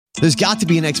There's got to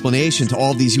be an explanation to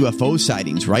all of these UFO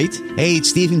sightings, right? Hey,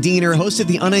 it's Stephen Diener, host of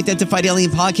the Unidentified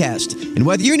Alien Podcast. And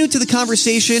whether you're new to the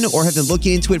conversation or have been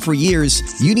looking into it for years,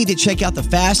 you need to check out the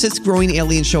fastest growing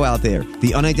alien show out there,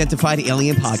 the Unidentified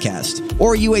Alien Podcast,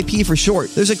 or UAP for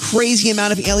short. There's a crazy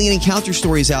amount of alien encounter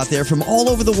stories out there from all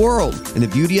over the world. And the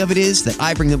beauty of it is that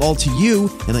I bring them all to you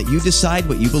and let you decide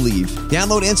what you believe.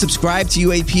 Download and subscribe to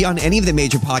UAP on any of the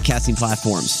major podcasting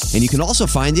platforms. And you can also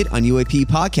find it on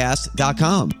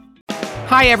UAPpodcast.com.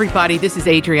 Hi, everybody. This is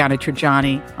Adriana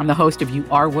Trajani. I'm the host of You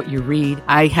Are What You Read.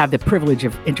 I have the privilege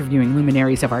of interviewing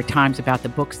luminaries of our times about the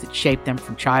books that shaped them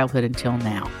from childhood until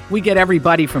now. We get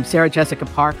everybody from Sarah Jessica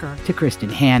Parker to Kristen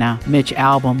Hanna, Mitch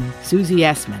Albom, Susie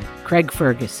Essman, Craig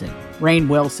Ferguson, Rainn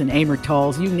Wilson, Amor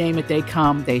Tolls, you name it, they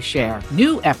come, they share.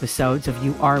 New episodes of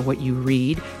You Are What You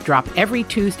Read drop every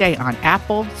Tuesday on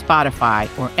Apple, Spotify,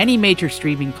 or any major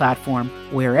streaming platform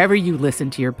wherever you listen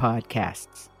to your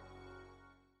podcasts.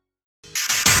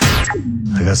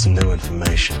 I got some new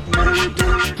information.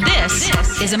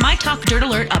 This is a My Talk Dirt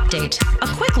Alert update.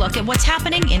 A quick look at what's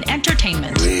happening in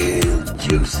entertainment. Real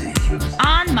juicy.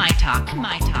 On My Talk.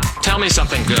 Tell me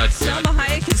something good. Salma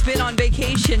Hayek has been on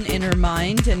vacation in her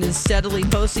mind and is steadily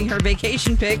posting her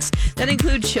vacation pics that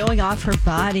include showing off her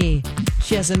body.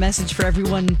 She has a message for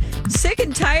everyone sick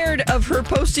and tired of her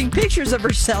posting pictures of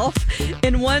herself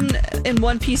in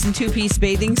one-piece and two-piece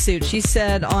bathing suit. She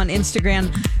said on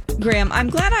Instagram, I'm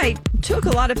glad I took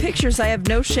a lot of pictures. I have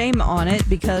no shame on it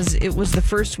because it was the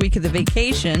first week of the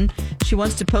vacation. She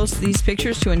wants to post these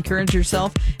pictures to encourage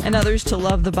herself and others to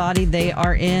love the body they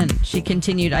are in. She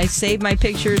continued, I save my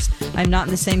pictures. I'm not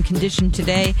in the same condition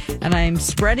today, and I'm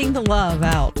spreading the love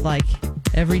out like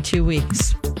every 2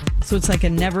 weeks. So it's like a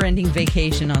never-ending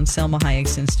vacation on Salma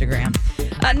Hayek's Instagram.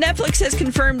 Netflix has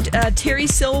confirmed Terry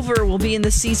Silver will be in the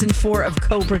season 4 of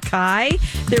Cobra Kai.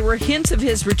 There were hints of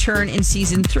his return in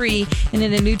season 3, and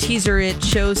in a new teaser, it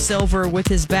shows Silver with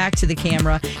his back to the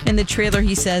camera. In the trailer,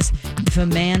 he says, if a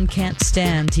man can't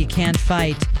stand, he can't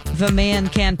fight. If a man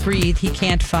can't breathe, he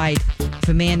can't fight. If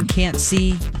a man can't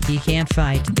see, he can't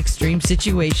fight. Extreme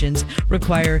situations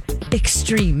require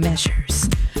extreme measures.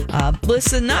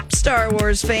 Listen up, Star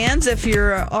Wars fans. If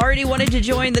you're already wanted to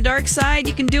join the dark side,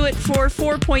 you can do it for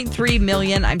 $4.3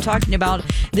 million. I'm talking about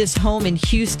this home in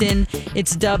Houston.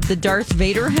 It's dubbed the Darth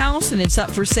Vader house, and it's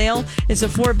up for sale. It's a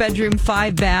 4-bedroom,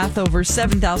 5-bath, over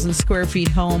 7,000 square feet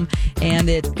home, and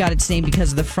it got its name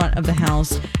because of the front of the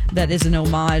house that is an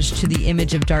homage to the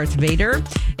image of Darth Vader.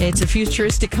 It's a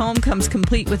futuristic home, comes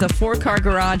complete with a 4-car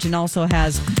garage, and also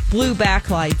has blue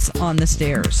backlights on the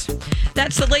stairs.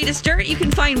 That's the latest dirt. You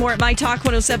can find more at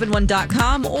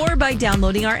mytalk1071.com or by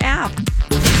downloading our app.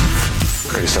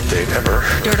 Greatest update ever.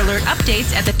 Dirt Alert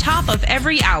updates at the top of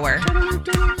every hour.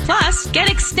 Plus, get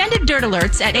extended Dirt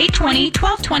Alerts at 8:20,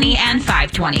 12:20, and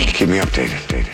 5:20. Keep me updated.